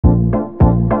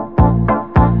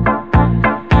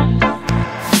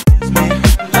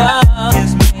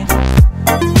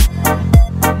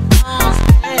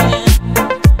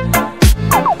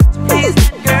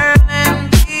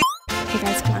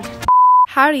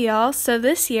Howdy y'all. So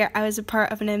this year I was a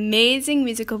part of an amazing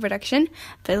musical production,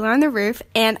 Fiddler on the Roof,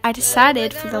 and I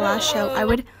decided for the last show I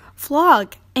would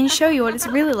vlog and show you what it's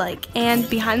really like and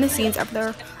behind the scenes of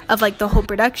like the whole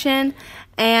production.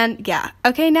 And yeah,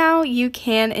 okay, now you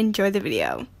can enjoy the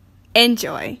video.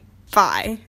 Enjoy.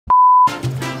 Bye. These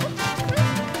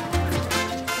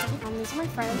are my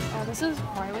friends. This is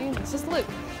Riley and this is Luke.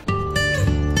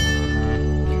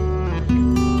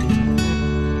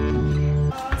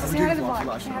 Say hi to the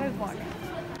vlog. Say hi to the vlog.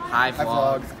 Hi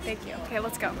vlog. Thank you. Okay,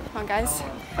 let's go. Come on, guys.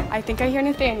 I think I hear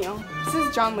Nathaniel. This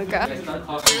is John Luca.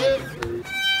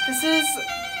 This is...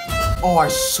 Oh, I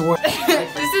swear.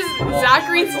 This is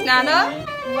Zachary Snana.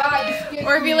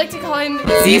 Or if you like to call him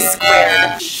Z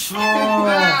squared.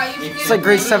 It's like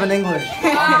grade 7 English.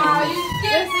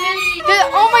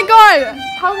 Oh my god!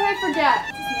 How can I forget?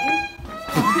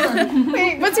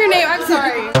 Wait, what's your name? I'm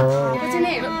sorry. What's your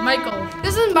name? Michael.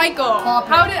 This is Michael.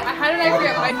 How did I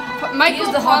forget?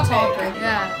 Michael's the hot topic.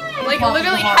 Yeah. Like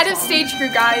literally head of stage crew,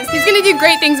 guys. He's gonna do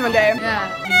great things one day. Yeah.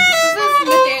 This is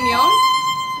Nathaniel.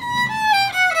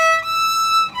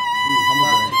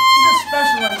 He's a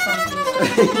specialist on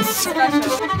these. Special.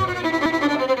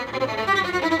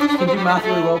 You can do math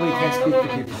really well, but you can't speak to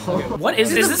people. What is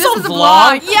this? Is this This a is a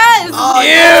vlog? vlog. Yes! Ew!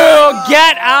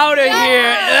 Get out of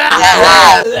here!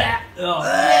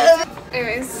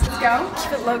 Anyways, let's go.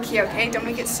 Keep it low key, okay? Don't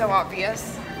make it so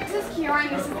obvious. This is Kiara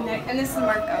and this is Nick and this is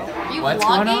Marco. What's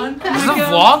going on? This is a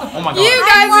vlog? Oh my god. You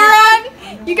guys are on!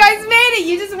 You guys made it!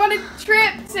 You just won a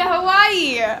trip to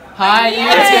Hawaii! Hi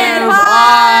YouTube!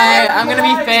 Hi! I'm gonna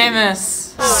be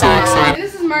famous. And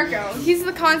this is Marco. He's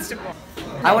the constable.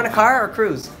 I want a car or a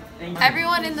cruise?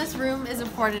 Everyone in this room is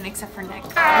important except for Nick.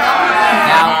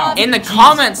 Now, in the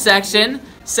comment section,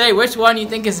 say which one you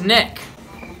think is Nick.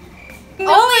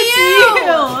 Only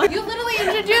you! You literally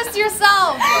introduced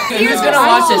yourself. Who's gonna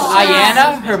watch this?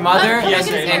 Ayana, her mother,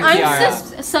 and Kiara.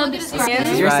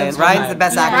 Ryan's the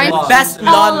best actor. Ryan's Best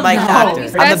non-mic'd actor.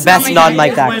 I'm the best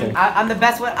non-mic'd actor. I'm the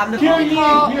best one. I'm the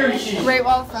Great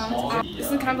wall of phones. This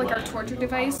is kind of like our torture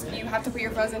device. You have to put your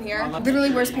phones in here.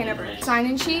 Literally worst pain ever.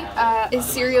 Sign-in sheet is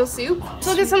cereal soup. So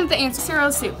look at some of the answers.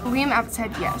 Cereal soup. Liam Abbott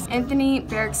said yes. Anthony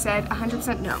Berg said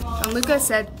 100% no. And Luca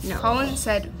said no. Colin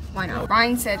said why not?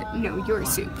 Ryan said no, your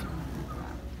soup.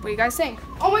 What do you guys think?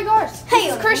 Oh my gosh! Hey,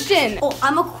 this is Christian! Oh,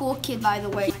 I'm a cool kid, by the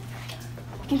way.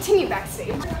 Continue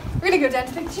backstage. We're gonna go down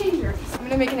to the change rooms. I'm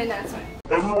gonna make an announcement.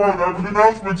 Everyone, I have an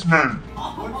announcement made.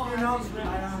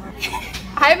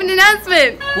 I have an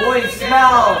announcement! boys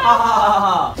smell.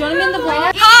 Ha Do you want to be in the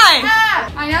plan? Hi!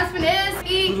 My announcement is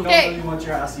okay.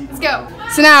 Let's go.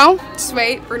 So now, just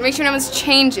wait. We're gonna make sure no one's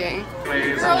changing.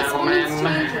 Ladies and gentlemen,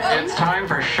 it's time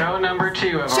for show number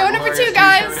 2 of Show our number glorious 2,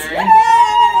 guys! TV show day. The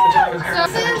time is currently So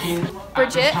this is 17.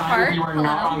 Bridget At this time, Hart. You are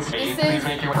not on stage. This Please is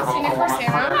make your vocal Christina warm-up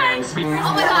Forsera. partner and speak. Oh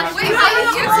my gosh, wait, hi,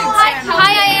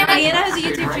 Ayana has a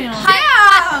YouTube channel.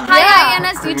 Hi,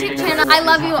 Ayana's YouTube channel. I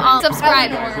love you all.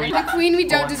 Subscribe. The queen we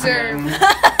don't deserve.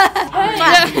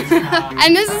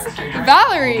 And this is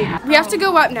Valerie. We have to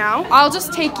go up now. I'll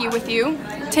just take you with you.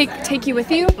 Take you with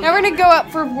you. Now we're gonna go up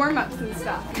for warm-ups and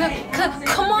stuff.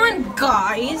 Come on,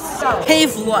 guys. Hey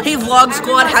vlog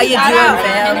squad, how you doing, And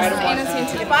fam? this is Anna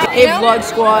Santini. Hey vlog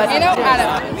squad. Anna,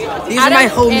 Adam. These are my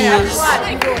homies.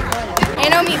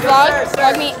 Anna, meet vlog.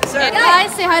 Vlog meet.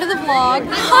 Guys, say hi to the vlog.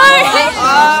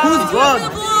 Who's vlog?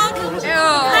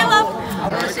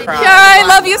 Kiara, I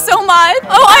love you so much.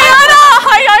 Oh, Ayana!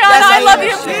 Hi, Ayana. I love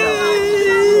you.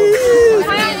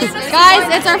 Guys,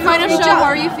 it's our final show. How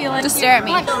are you feeling? Just stare at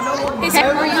me.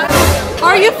 How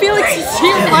are you feeling since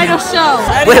your final show?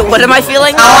 Wait, what am I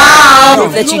feeling?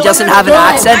 That she doesn't have an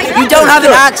accent. You don't have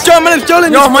an accent.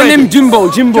 Yo, my name's Jimbo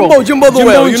the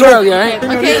whale, you know?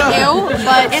 Okay, ew.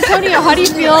 But Antonio, how do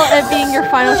you feel it being your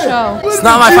final show? It's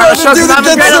not my final show because I'm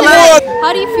in LA.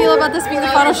 How do you feel about this being the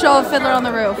final show of Fiddler on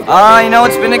the Roof? You know,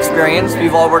 it's been an experience.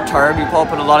 We've all worked hard. We've all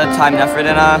put a lot of time and effort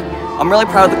in. I'm really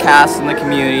proud of the cast and the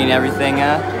community and everything.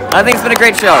 I think it's been a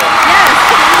great show.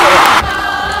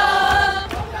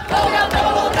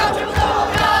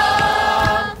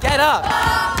 Get up.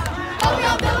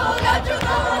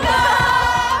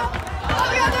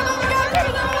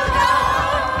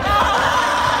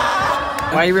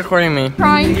 Why are you recording me?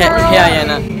 Crying girl. Hey,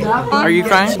 Ayana. Are you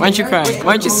crying? Why aren't you crying?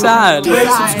 Why aren't you sad?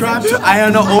 Subscribe to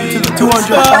Ayana up to the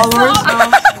 200 followers.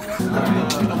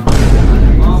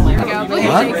 Look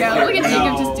at Jacob. Look at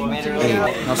Jacob just doing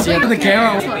Jacob. I'll see you at the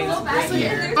camera.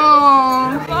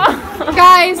 Aww.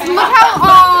 Guys, look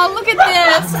how, look at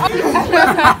this.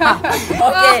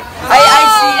 Okay,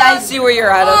 I see where you're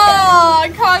at. Okay. Oh,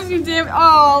 costume dip.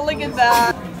 Oh, look at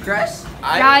that. Dress.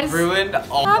 Guys. Ruined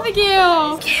all. Abigail.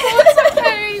 Oh, it's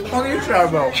okay. talking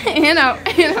about? Anna.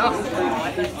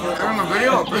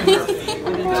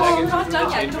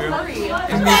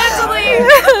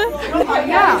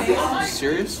 Yeah.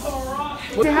 Serious?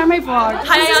 Say hi to my vlog.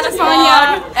 Hi, Anna's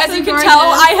vlog. As you can tell,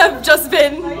 I have just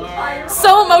been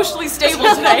so emotionally stable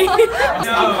today.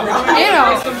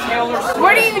 Anna,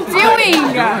 what are you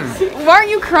doing? Why are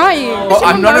you crying? Well,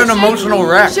 I'm not an emotional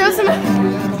wreck. Show some.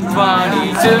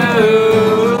 Funny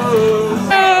too.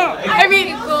 I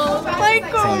mean,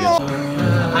 Michael.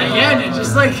 Again, it's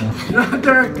just like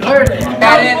they're recording.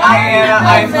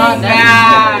 I'm not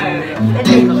mad.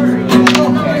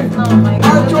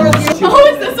 Oh,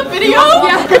 is this a video?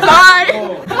 Yeah. Goodbye.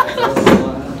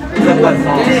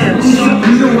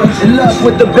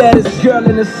 With the baddest girl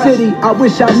in the city, I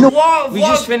wish I knew. We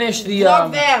just finished the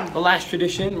last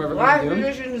tradition. Remember what we're doing?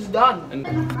 Last tradition is done.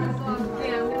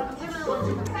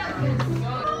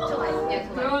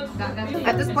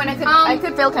 At this point, I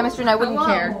could fail chemistry and I wouldn't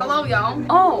care. Hello, y'all.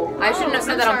 Oh, I shouldn't have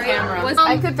said that on camera.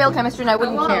 I could fail chemistry and I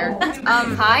wouldn't care.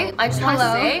 Hi. I just want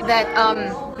to say that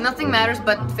nothing matters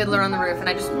but Fiddler on the Roof, and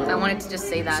I wanted to just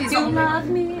say that. She's you love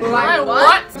me.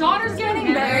 What? Daughter's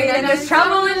getting married and there's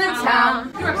trouble in the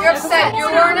town. You're upset.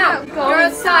 You're worn out. You're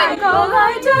outside. Go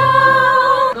lie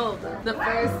down. The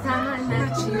first time I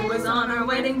met you was on our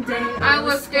wedding day. I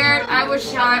was scared. I was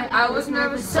shy. I was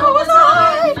nervous. So was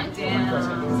I. Damn.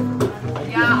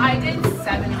 Yeah, I did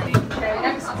 7 things. Okay,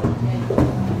 next.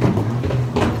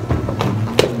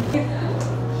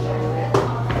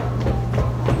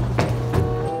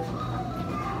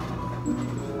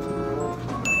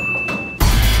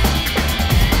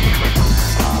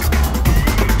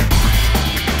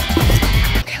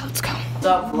 What's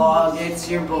up, vlog? It's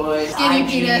your boy. Skinny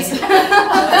penis.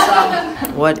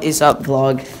 What is up,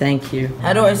 vlog? Thank you.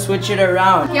 How do I switch it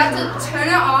around? You have to turn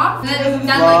it off. And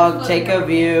then Vlog, like, take a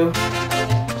view.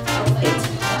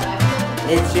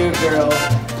 It's your girl.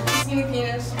 Skinny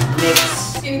penis.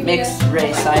 Mixed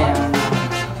race, I am.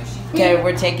 Okay,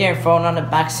 we're taking your phone on a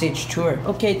backstage tour.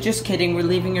 Okay, just kidding. We're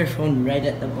leaving your phone right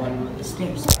at the bottom of the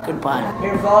stairs. Goodbye.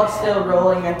 Your vlog's still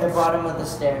rolling at the bottom of the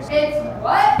stairs. It's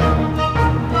what?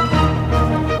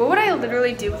 What would I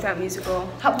literally do without musical?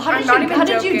 How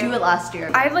did you do it last year?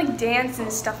 I'd like dance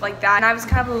and stuff like that, and I was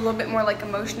kind of a little bit more like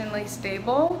emotionally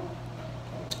stable.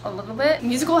 A little bit.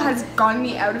 Musical has gotten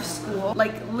me out of school,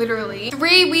 like literally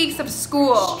 3 weeks of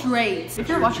school. Straight. If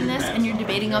you're watching this and you're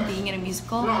debating on being in a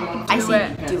musical, I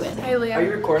say do it. Hey, Liam. Are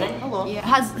you recording? Hello. Yeah.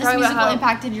 Has this Talking about musical how-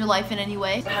 impacted your life in any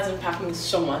way? It has impacted me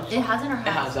so much. It hasn't or It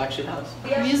has, actually has.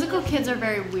 Musical kids are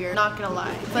very weird, not gonna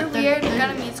lie. But they're weird.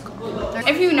 Got a musical.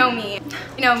 If you know me,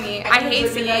 you know me. I hate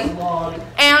singing,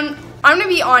 and I'm gonna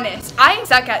be honest. I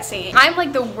suck at singing. I'm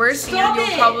like the worst singer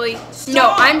you'll probably.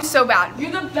 No, I'm so bad. You're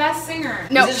the best singer.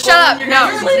 No, shut up. No,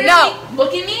 no.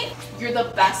 Look at me. You're the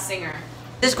best singer.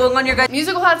 This going on your guys.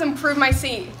 Musical has improved my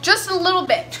singing just a little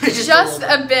bit. just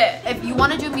a bit. If you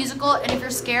want to do a musical and if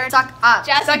you're scared, suck up.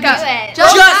 Just suck up.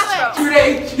 Just do it.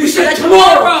 Today, you said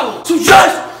tomorrow, so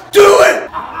just do it!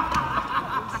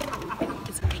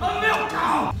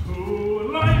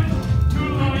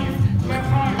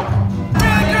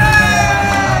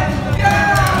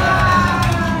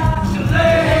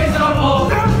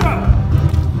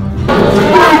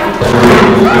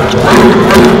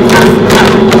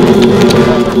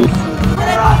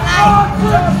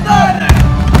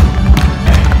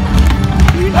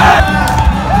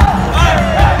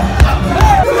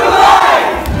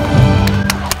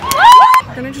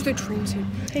 Gonna just do dream suit.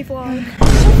 Hey vlog.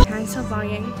 Can I still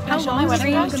vlogging? How long is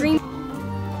dream?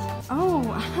 Oh,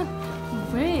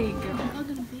 wig.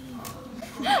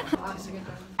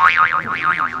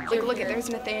 Like, look at there's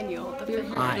Nathaniel.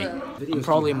 Hi. I'm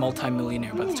probably a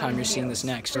multi-millionaire by the time you're seeing this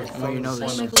next. I know you know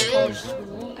this.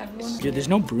 Dude, there's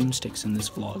no broomsticks in this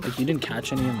vlog. Like, you didn't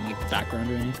catch any in like the background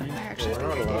or anything? What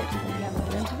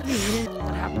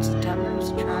happened in September was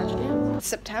a tragedy.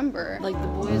 September. Like the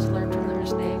boys learned from their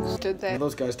mistakes. Did they?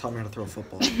 Those guys taught me how to throw a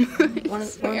football. One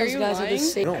of those guys are the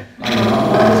same. No.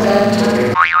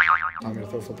 Taught me to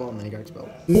throw a football and then he got expelled.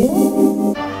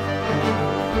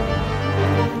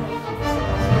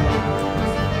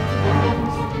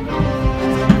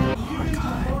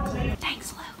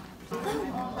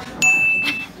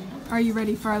 Are you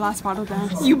ready for our last bottle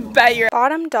dance? You bet you're.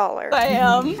 Bottom dollar. I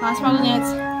am. Last bottle dance.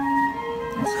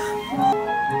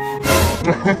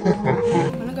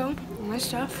 I'm gonna go on my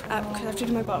stuff because I have to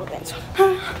do my bottle dance.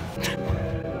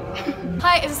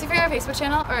 Hi, is this your Facebook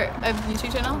channel or a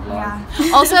YouTube channel? Yeah.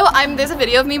 Also, there's a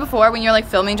video of me before when you're like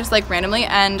filming just like randomly,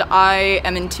 and I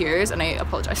am in tears, and I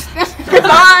apologize.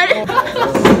 Bye.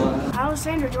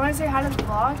 Alessandra, do you want to say hi to the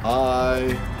vlog?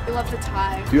 Hi. I love the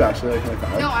tie. Do you actually like my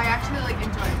tie? No, I actually like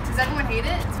enjoy it. Does everyone hate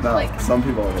it? No, Like, some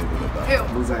people hated it though. Ew.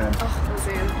 Luzanne. Oh,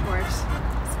 Luzanne, of course.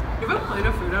 You have a plate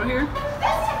of food out here?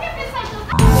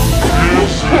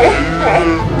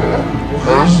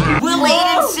 Will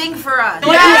Aiden sing for us?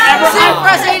 Yes! Sing for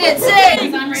us, Aiden,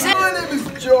 sing! My name is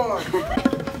John.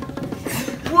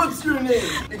 What's your name?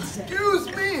 Excuse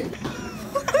me.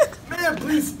 Man,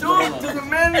 please stop to the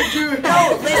manager.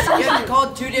 No, listen, you have to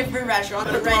call 2 different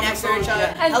restaurants right next to each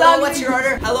other. Hello, what's your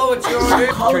order? Hello, what's your order?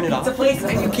 Turn it off. Pizza place,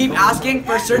 and you keep asking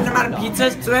for a certain amount of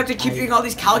pizzas, so they have to keep doing all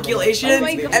these calculations,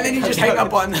 and then you just hang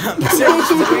up on them.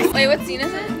 Wait, what scene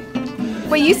is it?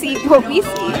 What you see, what we see.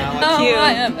 Cute.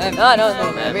 I don't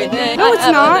know everything. No, it's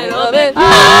not.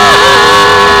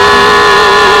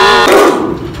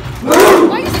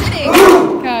 Why are you sitting?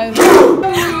 Guys.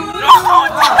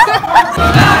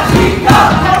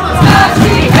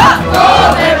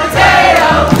 Golden potato!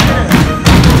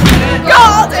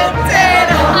 Golden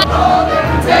potato! Golden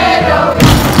potato!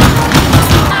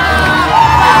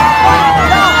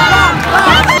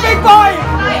 Big boy!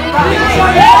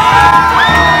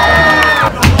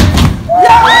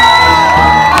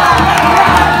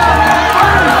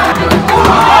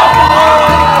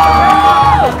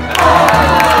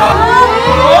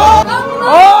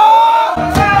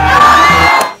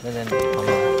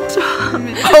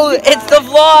 Oh, it's the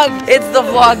vlog! It's the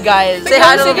vlog, guys. Say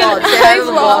hi to the vlog. Say hi to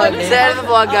the vlog. Say hi to the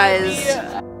vlog,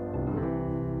 guys.